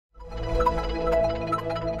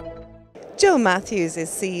Joe Mathews is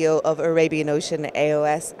CEO of Arabian Ocean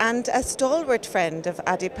AOS and a stalwart friend of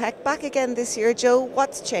ADIPEC. Back again this year, Joe,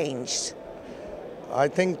 what's changed? I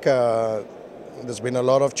think there's been a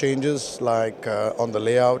lot of changes, like on the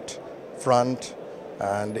layout front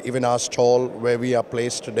and even our stall where we are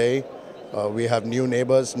placed today. We have new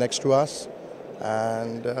neighbors next to us,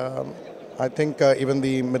 and I think even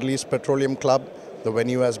the Middle East Petroleum Club, the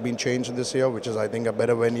venue has been changed this year, which is, I think, a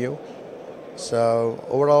better venue. So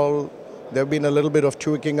overall, there have been a little bit of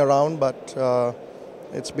tweaking around, but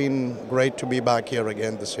it's been great to be back here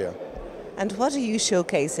again this year. And what are you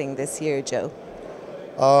showcasing this year, Joe?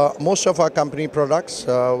 Most of our company products,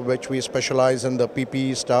 which we specialize in the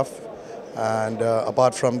PPE stuff, and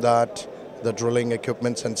apart from that, the drilling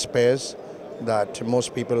equipments and spares that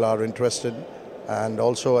most people are interested in, and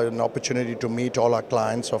also an opportunity to meet all our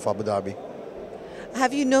clients of Abu Dhabi.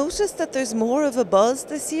 Have you noticed that there's more of a buzz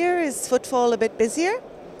this year? Is footfall a bit busier?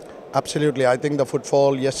 Absolutely. I think the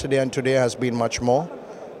footfall yesterday and today has been much more,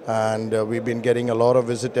 and we've been getting a lot of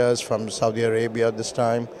visitors from Saudi Arabia this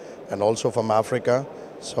time and also from Africa.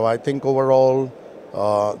 So I think overall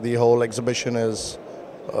the whole exhibition is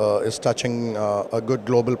touching a good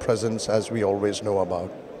global presence, as we always know about.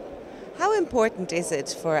 How important is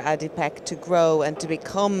it for ADIPEC to grow and to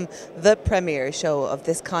become the premier show of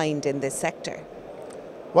this kind in this sector?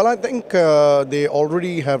 Well, I think they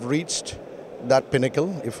already have reached that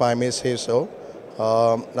pinnacle, if I may say so.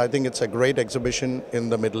 I think it's a great exhibition in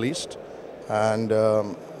the Middle East, and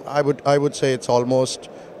I would say it's almost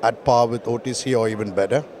at par with OTC or even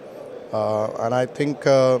better. And I think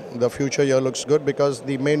the future here looks good because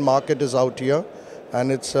the main market is out here,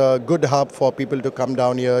 and it's a good hub for people to come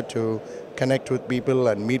down here to connect with people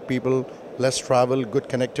and meet people. Less travel, good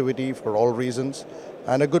connectivity for all reasons,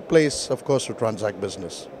 and a good place, of course, to transact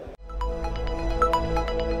business.